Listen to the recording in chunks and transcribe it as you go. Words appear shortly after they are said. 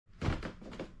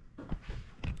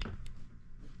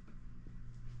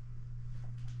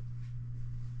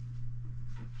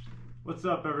What's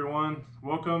up, everyone?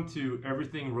 Welcome to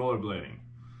Everything Rollerblading.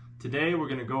 Today we're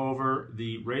going to go over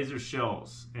the Razor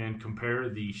shells and compare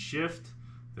the Shift,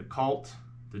 the Cult,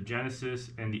 the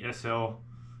Genysys, and the SL,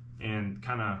 and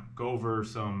kind of go over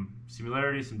some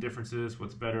similarities, some differences,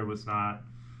 what's better, what's not,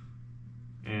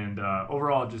 and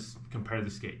overall just compare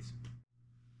the skates.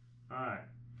 Alright,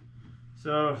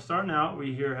 so starting out,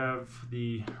 we here have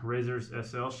the Razor's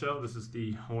SL shell. This is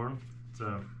the horn. It's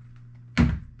a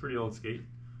pretty old skate.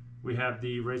 We have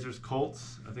the Razor's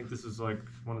Colts. I think this is like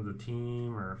one of the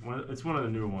team, or it's one of the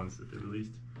newer ones that they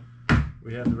released.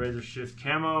 We have the Razor Shift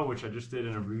Camo, which I just did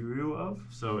in a review of.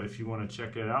 So if you want to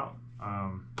check it out,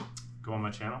 go on my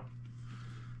channel.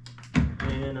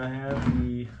 And I have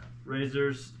the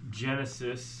Razor's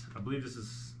Genysys. I believe this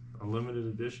is a limited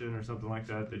edition or something like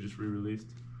that. They just re-released.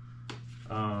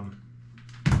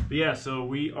 But yeah, so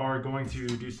we are going to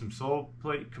do some sole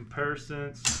plate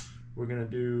comparisons. We're gonna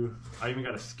do, I even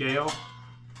got a scale.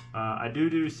 I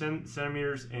do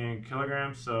centimeters and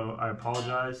kilograms, so I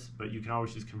apologize, but you can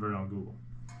always just convert it on Google.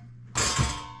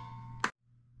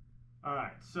 All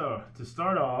right, so to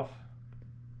start off,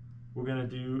 we're gonna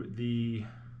do the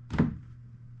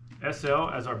SL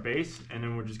as our base, and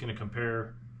then we're just gonna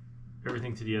compare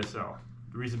everything to the SL.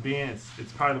 The reason being,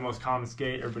 it's probably the most common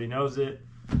skate, everybody knows it.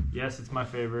 Yes, it's my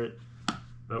favorite,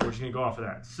 but we're just gonna go off of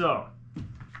that. So,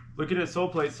 looking at sole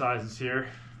plate sizes here,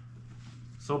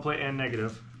 sole plate and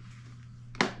negative,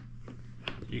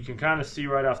 you can kind of see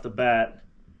right off the bat,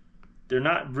 they're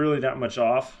not really that much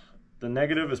off. The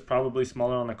negative is probably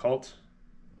smaller on the Cult,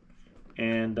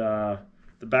 and the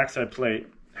backside plate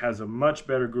has a much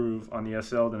better groove on the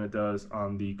SL than it does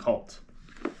on the Cult.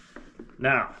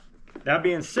 Now, that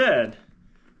being said,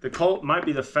 the Cult might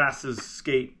be the fastest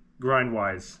skate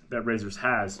grind-wise that Razor's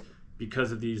has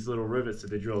because of these little rivets that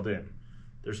they drilled in.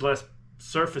 There's less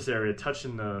surface area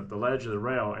touching the ledge of the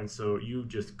rail, and so you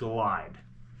just glide.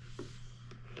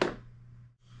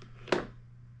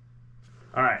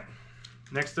 All right,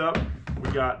 next up, we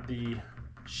got the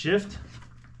Shift.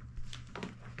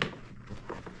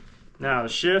 Now, the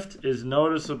Shift is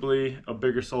noticeably a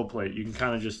bigger sole plate. You can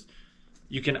kind of just,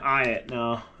 you can eye it.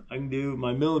 Now, I can do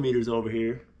my millimeters over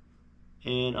here,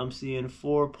 and I'm seeing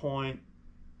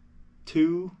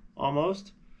 4.2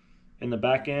 almost in the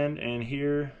back end, and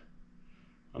here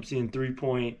I'm seeing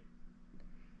 3.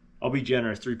 I'll be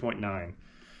generous, 3.9.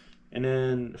 And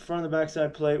then front of the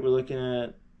backside plate, we're looking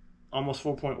at almost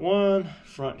 4.1.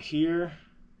 Front here,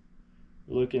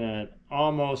 we're looking at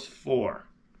almost 4.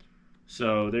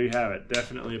 So there you have it.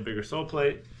 Definitely a bigger sole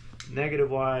plate. Negative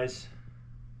wise,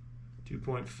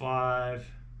 2.5,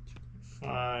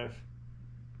 2.5.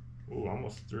 Ooh,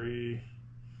 almost 3.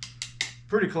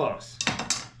 Pretty close.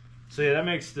 So yeah, that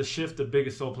makes the Shift the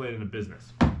biggest sole plate in the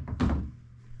business.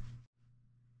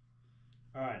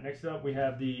 All right, next up we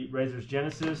have the Razor's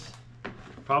Genysys,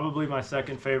 probably my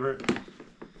second favorite.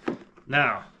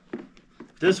 Now,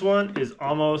 this one is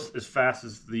almost as fast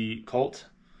as the Cult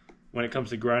when it comes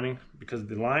to grinding because of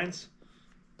the lines.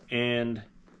 And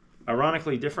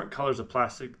ironically, different colors of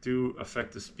plastic do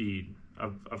affect the speed.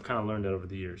 I've kind of learned that over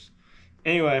the years.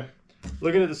 Anyway,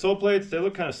 looking at the sole plates, they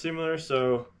look kind of similar,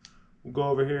 so we'll go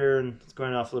over here and it's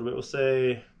going off a little bit. We'll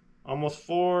say almost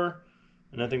 4,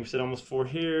 and I think we said almost 4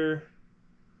 here.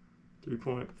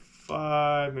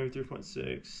 3.5, maybe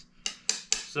 3.6.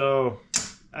 So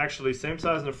actually, same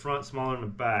size in the front, smaller in the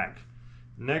back.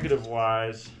 Negative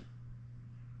wise,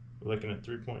 we're looking at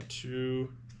 3.2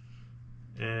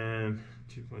 and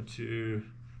 2.2.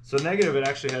 So negative, it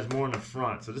actually has more in the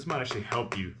front. So this might actually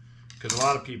help you, because a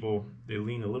lot of people, they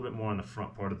lean a little bit more on the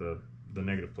front part of the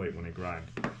negative plate when they grind.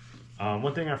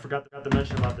 One thing I forgot to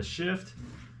mention about the Shift,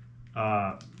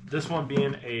 this one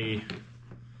being a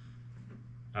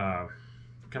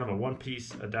kind of a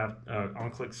one-piece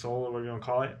on-click sole, or whatever you want to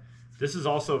call it. This is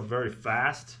also very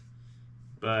fast,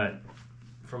 but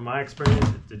from my experience,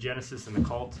 the Genysys and the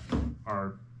Cult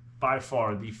are by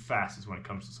far the fastest when it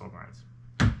comes to sole grinds.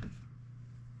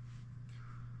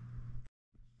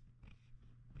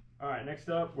 All right, next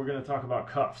up, we're going to talk about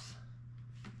cuffs.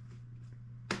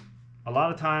 A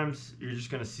lot of times, you're just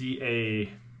going to see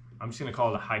I'm just going to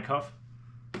call it a high cuff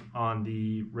on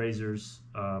the Razor's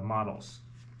models,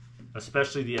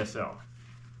 especially the SL.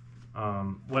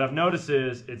 What I've noticed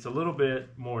is it's a little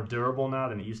bit more durable now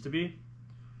than it used to be.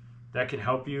 That can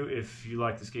help you if you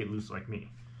like to skate loose like me.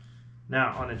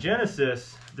 Now, on a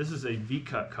Genysys, this is a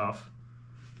V-cut cuff,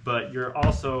 but you're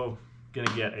also going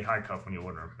to get a high cuff when you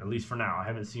order them, at least for now. I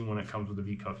haven't seen one that comes with a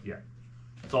V-cuff yet.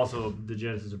 It's also, the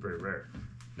Genysys are very rare.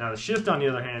 Now, the Shift, on the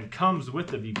other hand, comes with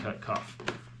the V-cut cuff.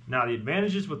 Now, the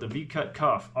advantages with the V-cut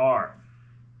cuff are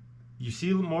You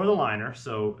see more of the liner,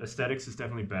 so aesthetics is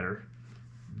definitely better.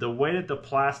 The way that the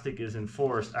plastic is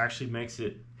enforced actually makes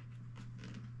it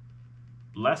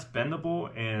less bendable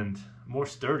and more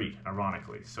sturdy,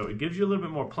 ironically. So it gives you a little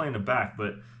bit more play in the back,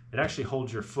 but it actually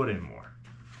holds your foot in more.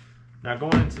 Now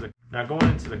going into the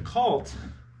Cult,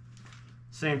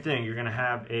 same thing. You're gonna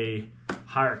have a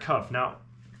higher cuff. Now,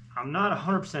 I'm not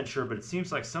 100% sure, but it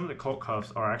seems like some of the Cult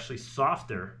cuffs are actually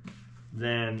softer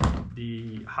than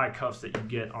the high cuffs that you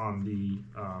get on the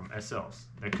SLs.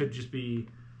 That could just be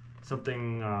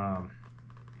something,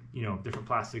 you know, different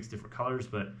plastics, different colors,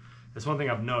 but that's one thing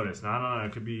I've noticed. Now, I don't know,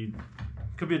 it could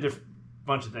be a different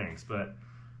bunch of things, but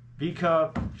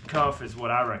V-cuff is what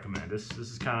I recommend. This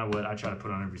is kind of what I try to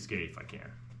put on every skate if I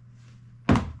can.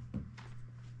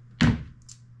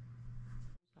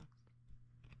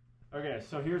 Okay,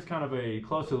 so here's kind of a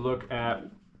closer look at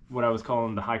what I was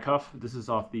calling the high cuff. This is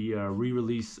off the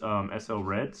re-release SL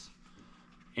Reds.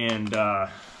 And what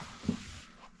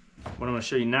I'm going to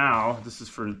show you now, this is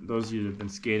for those of you that have been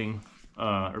skating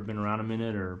or been around a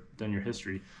minute or done your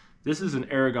history. This is an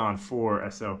Aragon 4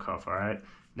 SL cuff, all right?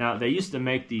 Now, they used to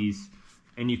make these,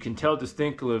 and you can tell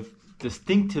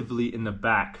distinctively in the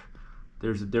back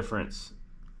there's a difference.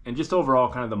 And just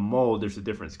overall, kind of the mold, there's a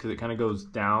difference because it kind of goes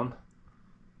down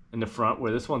in the front,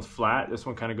 where this one's flat, this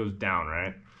one kind of goes down,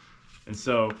 right? And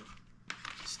so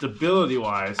stability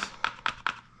wise,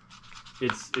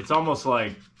 it's almost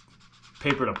like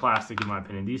paper to plastic in my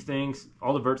opinion. These things,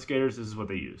 all the vert skaters, this is what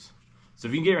they use. So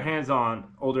if you can get your hands on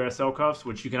older SL cuffs,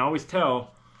 which you can always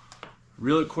tell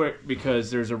really quick because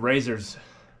there's erasers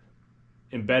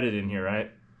embedded in here,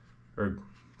 right? Or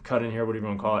cut in here, whatever you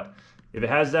want to call it. If it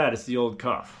has that, it's the old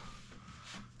cuff.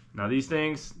 Now these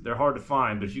things, they're hard to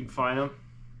find, but if you can find them,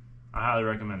 I highly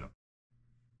recommend them.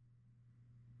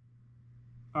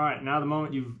 All right, now the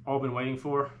moment you've all been waiting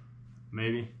for,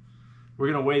 maybe. We're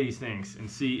gonna weigh these things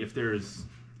and see if there's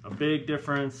a big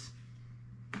difference,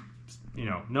 you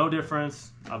know, no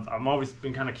difference. I've always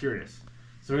been kind of curious.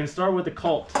 So we're gonna start with the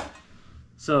Cult.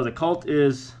 So the Cult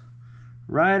is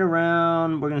right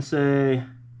around, we're gonna say,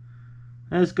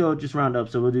 let's go just round up.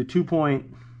 So we'll do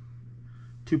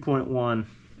 2.1,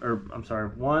 or I'm sorry,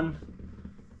 1.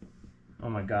 Oh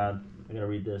my God, I gotta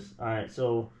read this. All right,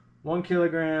 so 1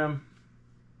 kilogram,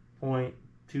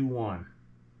 0.21.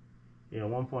 Yeah,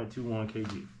 1.21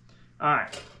 kg. All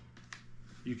right,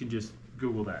 you can just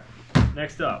Google that.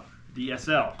 Next up, the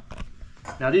SL.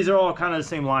 Now these are all kind of the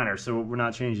same liner, so we're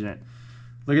not changing it.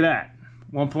 Look at that,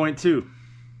 1.2.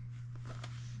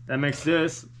 That makes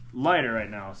this lighter right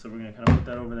now, so we're gonna kind of put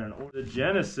that over there and order the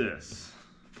Genysys.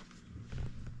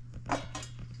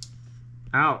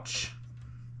 Ouch.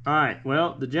 All right,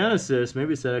 well, the Genysys,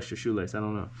 maybe it's that extra shoelace, I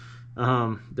don't know.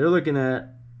 They're looking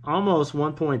at almost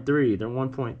 1.3. They're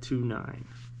 1.29.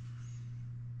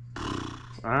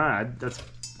 All right, that's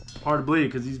hard to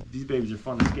believe because these babies are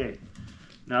fun to skate.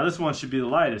 Now this one should be the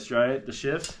lightest, right? The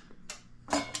shift.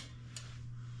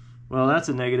 Well, that's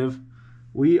a negative.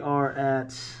 We are at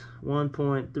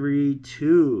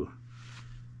 1.32.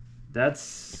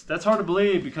 That's hard to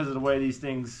believe because of the way these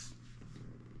things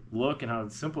look and how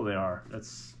simple they are.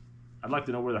 I'd like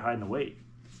to know where they're hiding the weight.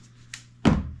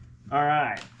 All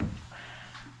right.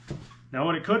 Now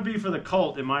what it could be for the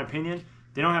Cult, in my opinion,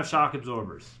 they don't have shock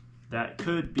absorbers. That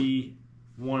could be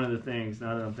one of the things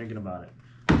now that I'm thinking about it.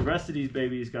 The rest of these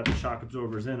babies got the shock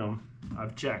absorbers in them.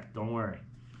 I've checked, don't worry.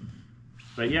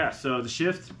 But yeah, so the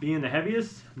shift being the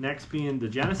heaviest, next being the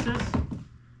Genysys,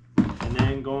 and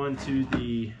then going to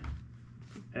the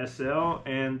SL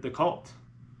and the Cult.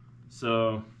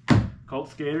 So Cult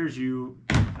skaters, you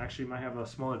actually might have a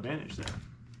small advantage there.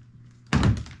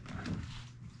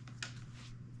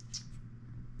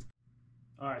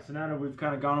 All right, so now that we've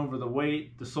kind of gone over the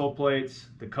weight, the sole plates,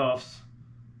 the cuffs,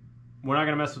 we're not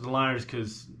gonna mess with the liners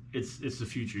because it's the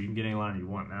future. You can get any liner you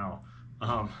want now.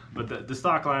 But the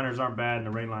stock liners aren't bad and the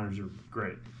rain liners are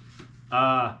great.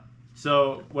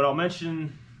 So what I'll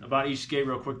mention about each skate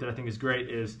real quick that I think is great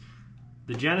is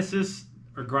the Genysys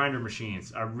are grinder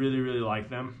machines. I really, really like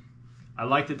them. I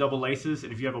like the double laces,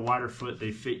 and if you have a wider foot,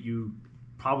 they fit you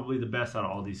probably the best out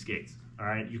of all these skates. All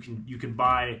right, you can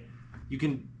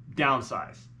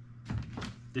downsize.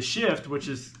 The shift, which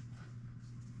is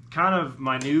kind of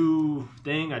my new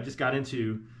thing I just got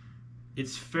into,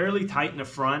 it's fairly tight in the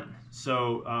front,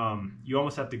 so you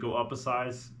almost have to go up a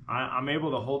size. I'm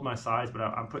able to hold my size, but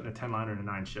I'm putting a 10 liner in a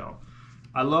 9 shell.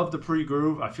 I love the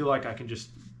pre-groove. I feel like I can just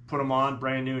put them on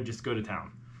brand new and just go to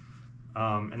town.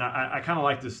 And I kind of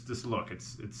like this look.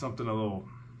 It's something a little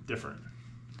different.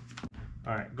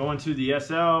 All right, going to the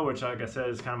SL, which like I said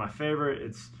is kind of my favorite.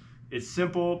 It's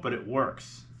simple, but it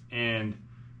works. And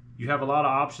You have a lot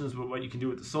of options with what you can do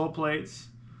with the sole plates.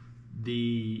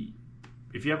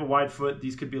 If you have a wide foot,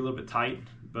 these could be a little bit tight,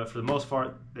 but for the most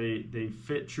part, they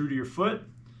fit true to your foot,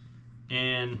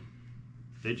 and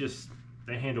they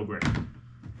handle great.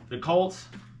 The Colts,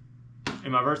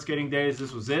 in my vert skating days,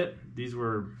 this was it. They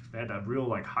had that real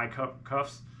like high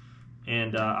cuffs,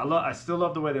 and I still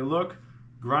love the way they look.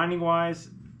 Grinding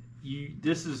wise,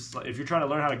 if you're trying to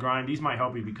learn how to grind, these might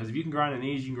help you, because if you can grind in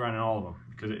these, you can grind in all of them,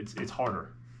 because it's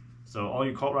harder. So all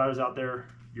you Colt riders out there,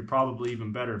 you're probably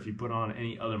even better if you put on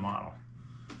any other model.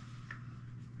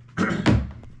 Alright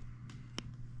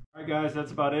guys,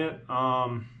 that's about it.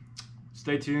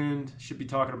 Stay tuned. Should be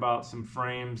talking about some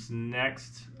frames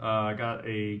next. I got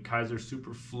a Kaiser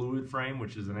Super Fluid frame,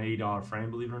 which is an $80 frame,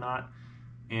 believe it or not.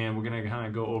 And we're going to kind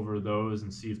of go over those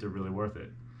and see if they're really worth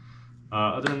it.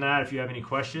 Other than that, if you have any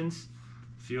questions,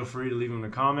 feel free to leave them in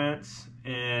the comments,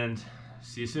 and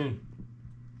see you soon.